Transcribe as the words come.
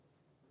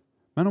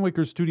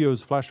Manawaker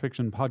Studios Flash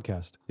Fiction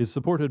Podcast is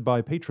supported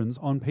by patrons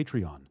on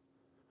Patreon.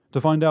 To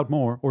find out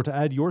more or to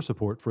add your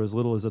support for as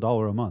little as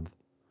 $1 a month,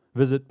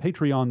 visit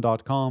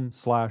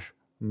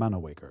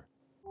patreon.com/Manawaker.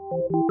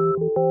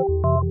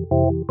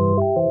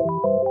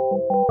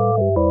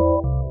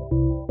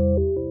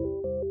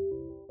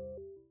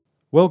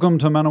 Welcome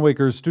to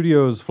Manawaker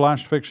Studios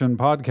Flash Fiction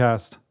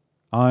Podcast.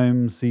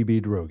 I'm CB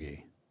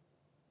Droege.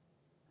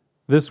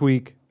 This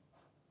week,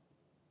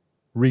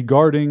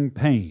 Regarding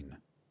Pain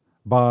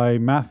by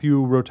Matthew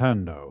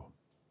Rotando.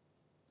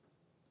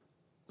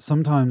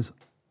 Sometimes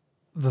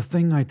the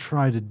thing I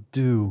try to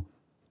do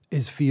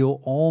is feel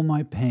all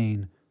my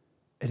pain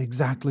at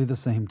exactly the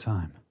same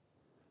time.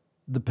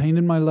 The pain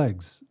in my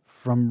legs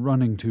from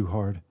running too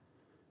hard.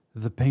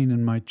 The pain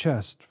in my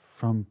chest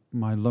from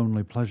my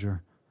lonely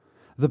pleasure.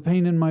 The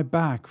pain in my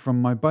back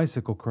from my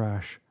bicycle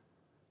crash.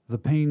 The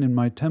pain in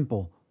my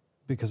temple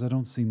because I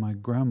don't see my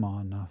grandma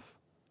enough.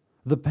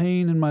 The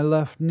pain in my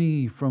left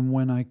knee from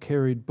when I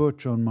carried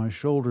Butch on my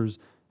shoulders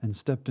and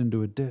stepped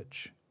into a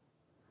ditch.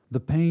 The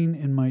pain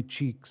in my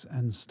cheeks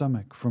and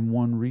stomach from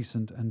one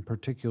recent and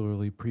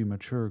particularly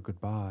premature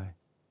goodbye.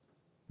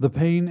 The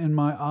pain in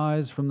my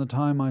eyes from the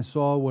time I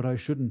saw what I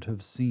shouldn't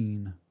have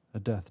seen, a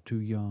death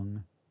too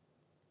young.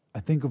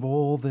 I think of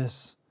all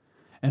this,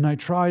 and I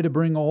try to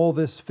bring all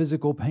this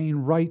physical pain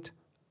right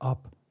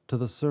up to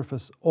the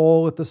surface,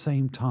 all at the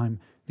same time.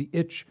 The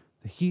itch,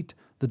 the heat,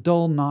 the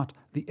dull knot,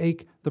 the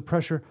ache, the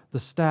pressure, the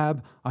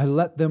stab, I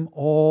let them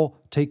all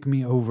take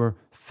me over,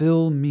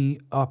 fill me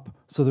up,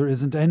 so there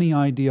isn't any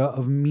idea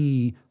of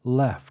me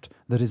left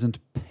that isn't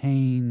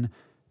pain,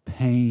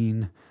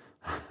 pain,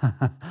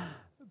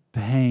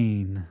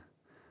 pain.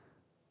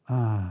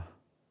 And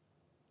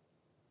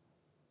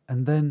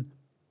then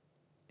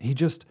he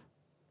just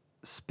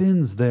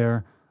spins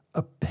there,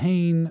 a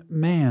pain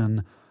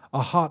man,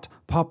 a hot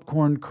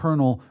popcorn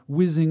kernel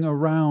whizzing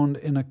around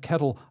in a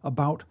kettle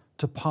about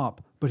to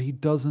pop, but he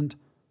doesn't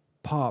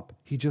pop.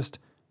 He just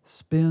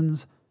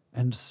spins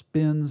and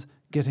spins,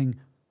 getting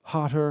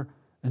hotter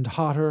and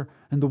hotter,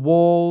 and the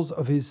walls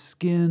of his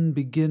skin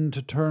begin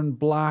to turn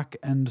black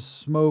and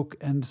smoke,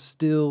 and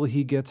still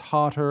he gets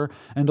hotter,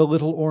 and a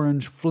little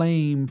orange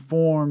flame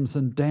forms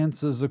and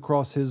dances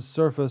across his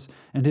surface,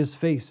 and his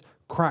face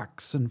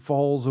cracks and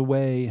falls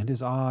away, and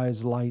his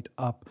eyes light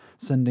up,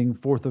 sending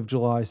 4th of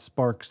July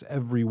sparks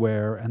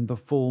everywhere, and the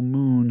full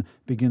moon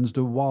begins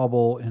to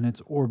wobble in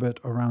its orbit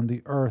around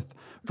the earth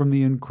from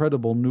the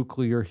incredible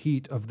nuclear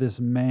heat of this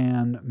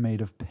man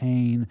made of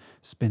pain,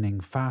 spinning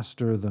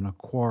faster than a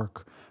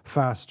quark,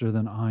 faster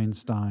than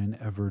Einstein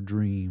ever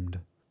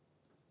dreamed.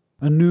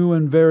 A new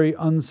and very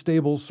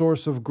unstable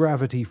source of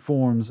gravity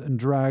forms and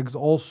drags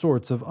all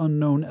sorts of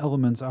unknown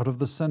elements out of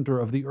the center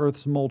of the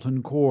Earth's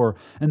molten core,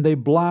 and they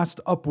blast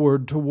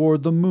upward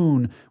toward the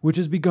moon, which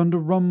has begun to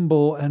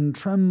rumble and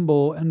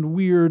tremble, and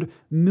weird,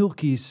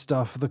 milky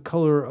stuff the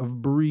color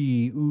of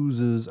brie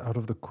oozes out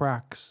of the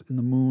cracks in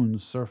the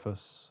moon's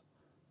surface.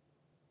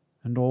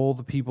 And all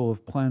the people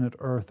of planet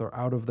Earth are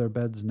out of their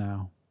beds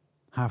now.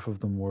 Half of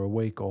them were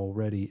awake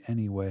already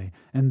anyway,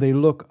 and they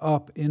look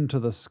up into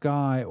the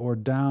sky or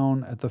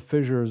down at the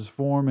fissures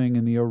forming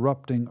in the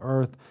erupting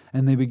earth,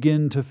 and they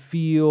begin to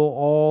feel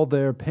all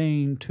their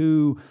pain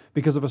too,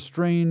 because of a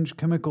strange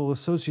chemical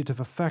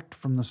associative effect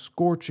from the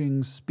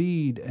scorching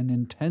speed and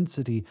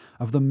intensity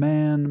of the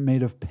man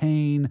made of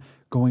pain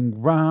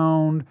going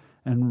round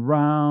and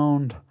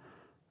round.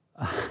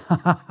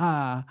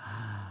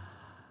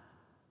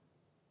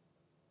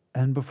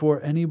 And before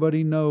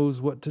anybody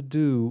knows what to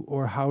do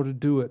or how to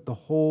do it, the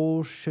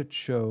whole shit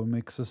show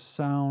makes a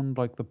sound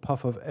like the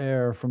puff of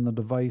air from the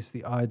device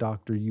the eye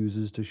doctor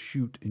uses to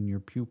shoot in your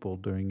pupil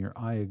during your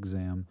eye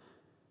exam.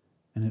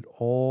 And it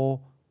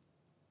all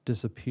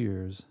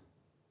disappears.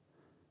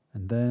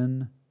 And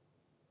then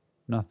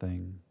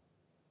nothing.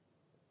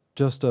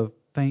 Just a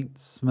faint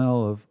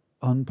smell of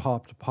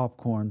unpopped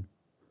popcorn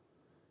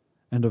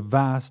and a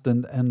vast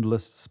and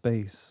endless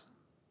space.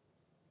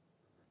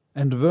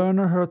 And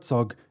Werner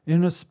Herzog,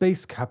 in a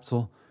space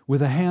capsule,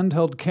 with a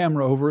handheld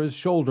camera over his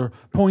shoulder,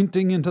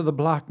 pointing into the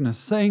blackness,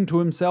 saying to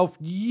himself,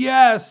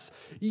 "Yes!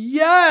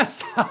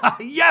 Yes!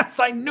 Yes,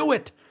 I knew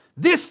it!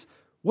 This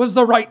was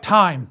the right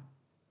time!"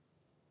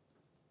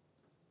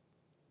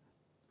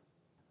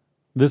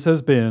 This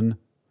has been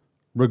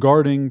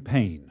Regarding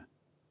Pain,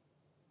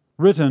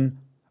 written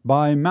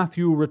by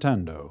Matthew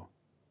Rotando.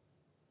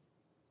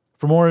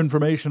 For more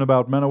information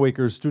about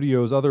Manawaker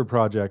Studios' other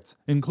projects,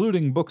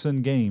 including books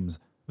and games,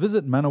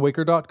 visit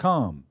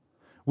Manawaker.com,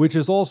 which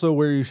is also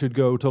where you should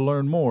go to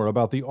learn more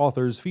about the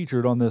authors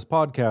featured on this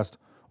podcast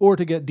or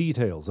to get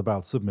details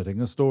about submitting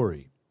a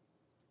story.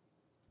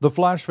 The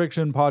Flash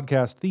Fiction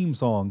Podcast theme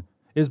song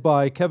is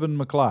by Kevin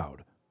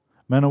MacLeod.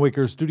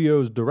 Manawaker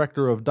Studios'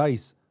 director of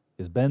DICE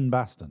is Ben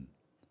Baston.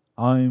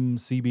 I'm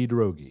CB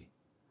Droege.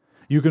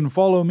 You can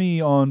follow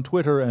me on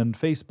Twitter and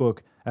Facebook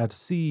at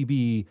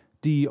CBDROEGE.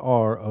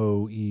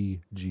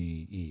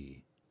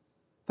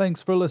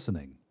 Thanks for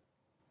listening.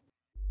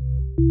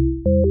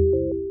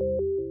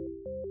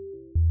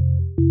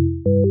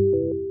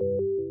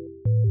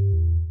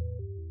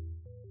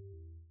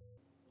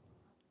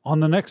 On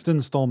the next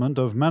installment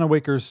of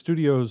Manawaker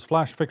Studios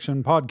Flash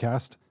Fiction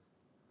Podcast,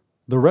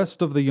 the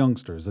rest of the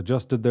youngsters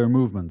adjusted their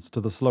movements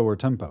to the slower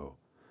tempo,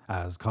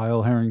 as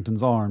Kyle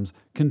Harrington's arms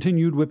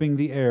continued whipping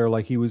the air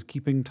like he was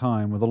keeping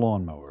time with a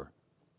lawnmower.